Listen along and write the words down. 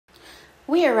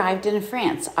We arrived in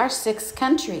France, our sixth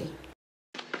country.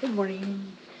 Good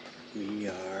morning. We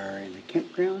are in a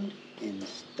campground in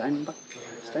Steinbach,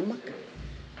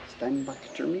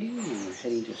 Germany, and we're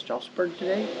heading to Strasbourg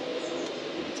today.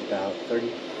 It's about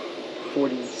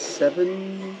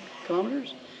 47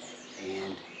 kilometers,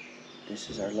 and this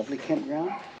is our lovely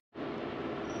campground.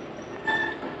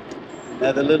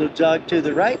 Another little jog to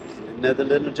the right, another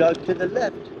little jog to the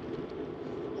left.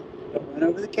 Don't run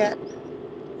over the cat.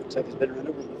 Looks like it's been run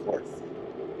over before.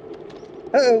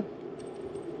 Uh-oh.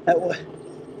 That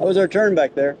was our turn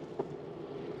back there.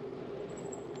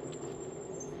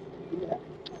 Yeah.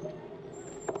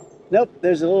 Nope,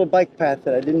 there's a little bike path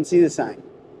that I didn't see the sign.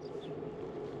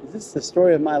 Is this the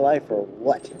story of my life or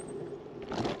what?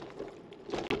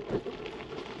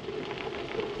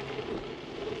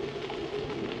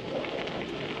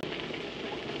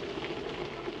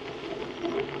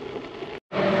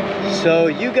 So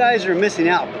you guys are missing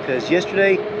out because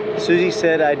yesterday Susie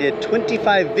said I did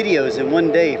 25 videos in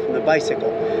one day from the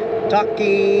bicycle.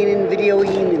 Talking and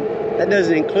videoing, and that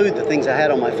doesn't include the things I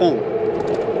had on my phone.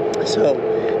 So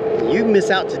you miss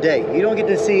out today. You don't get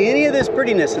to see any of this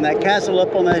prettiness in that castle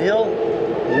up on that hill.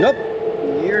 Nope,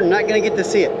 you're not gonna get to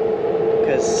see it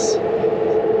because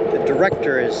the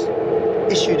director has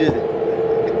issued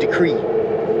a decree.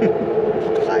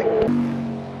 Bye.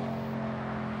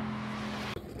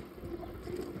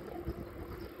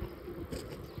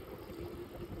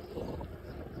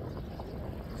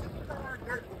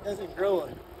 Doesn't grow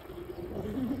it.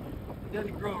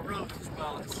 Doesn't grow a rose as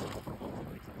well as.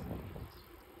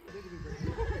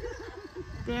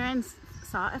 Darren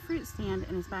saw a fruit stand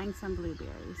and is buying some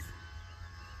blueberries.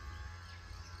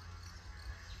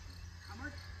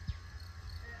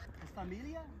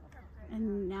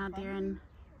 And now Darren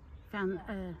found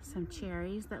some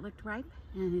cherries that looked ripe,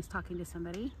 and he's talking to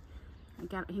somebody. He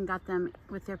got them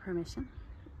with their permission.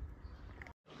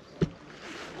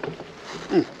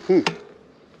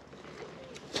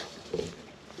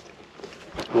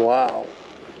 Wow.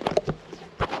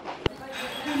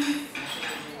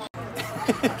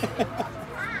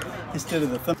 Instead of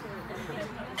the thumb.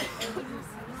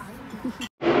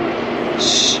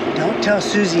 Shh, don't tell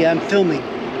Susie I'm filming.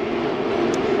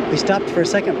 We stopped for a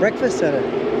second breakfast at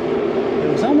it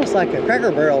was almost like a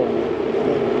Cracker Barrel,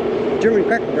 a German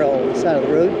Cracker Barrel on the side of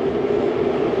the road.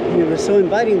 And it was so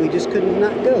inviting we just couldn't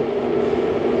not go.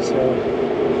 So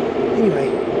anyway,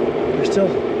 we're still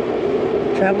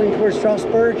traveling towards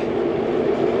Strasbourg.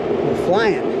 We're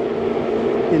flying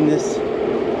in this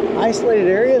isolated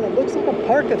area that looks like a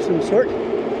park of some sort.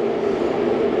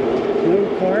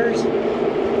 No cars,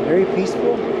 very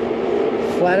peaceful,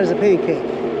 flat as a pancake.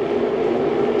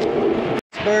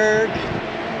 Strasbourg.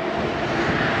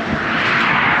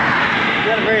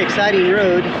 Not a very exciting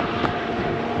road.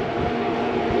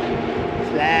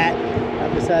 Flat,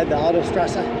 right beside the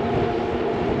Autostrasse.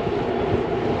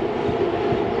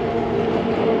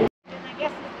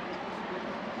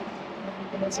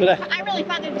 I really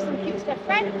thought there'd be some cute stuff,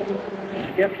 right?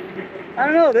 Yep. I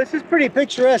don't know, this is pretty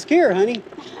picturesque here, honey.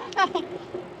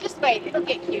 Just wait, it'll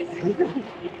get cute.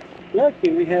 Look,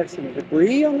 and we have some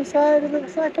debris on the side of the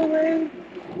cycleway.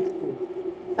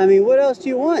 I mean, what else do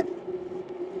you want?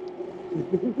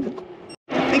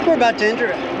 I think we're about to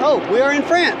enter. Oh, we are in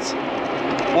France.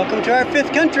 Welcome to our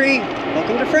fifth country.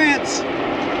 Welcome to France.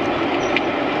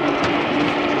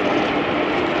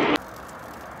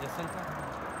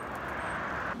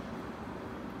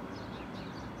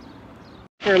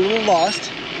 We're a little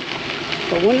lost,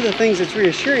 but one of the things that's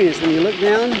reassuring is when you look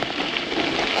down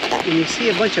and you see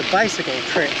a bunch of bicycle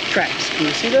tracks. Can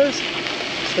you see those?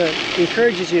 So it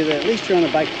encourages you that at least you're on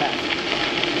a bike path.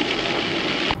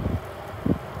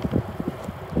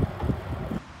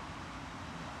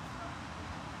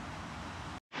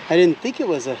 I didn't think it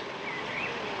was a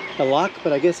lock,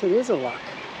 but I guess it is a lock.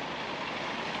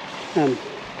 I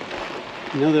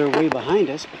know they're way behind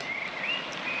us, but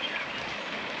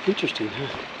interesting, huh?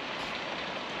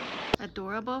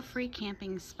 Adorable free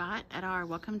camping spot at our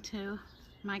Welcome to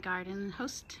My Garden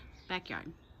host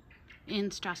backyard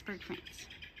in Strasbourg, France.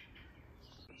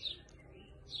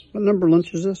 What number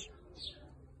lunch is this?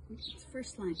 It's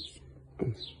first lunch.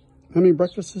 How many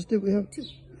breakfasts did we have? 2.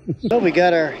 So we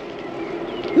got our,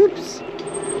 oops,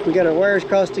 we got our wires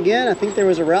crossed again. I think there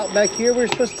was a route back here we were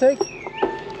supposed to take.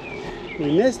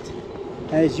 We missed,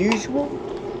 as usual.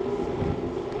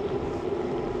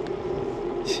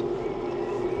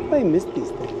 How do I miss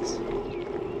these things?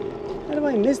 How do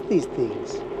I miss these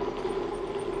things?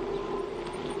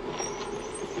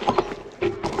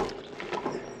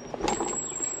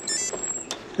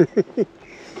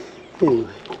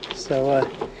 Anyway, so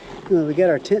we got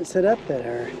our tent set up at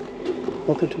our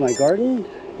Welcome to my garden.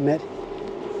 Met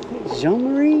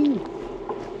Jean-Marie.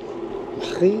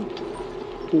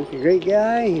 He's a great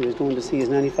guy. He was going to see his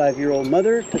 95-year-old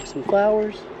mother. Took some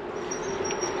flowers.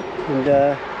 And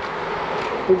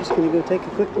we're just going to go take a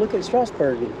quick look at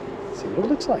Strasbourg and see what it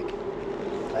looks like.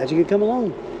 Glad you could come along.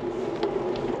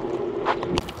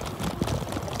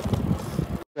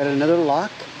 We're at another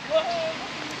lock.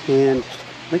 And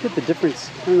look at the difference.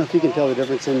 I don't know if you can tell the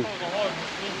difference in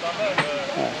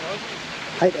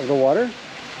height of the water.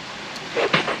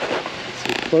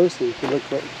 See close, and if you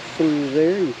look right through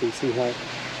there, you can see how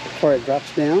far it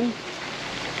drops down.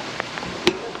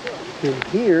 And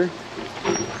here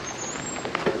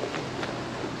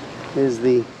is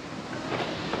the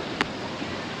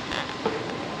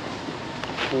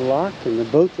lock and the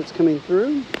boat that's coming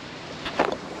through.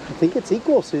 I think it's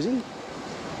equal, Susie.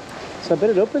 So I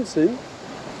bet it opens soon.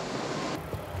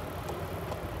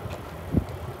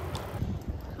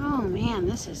 Oh man,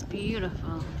 this is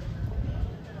beautiful.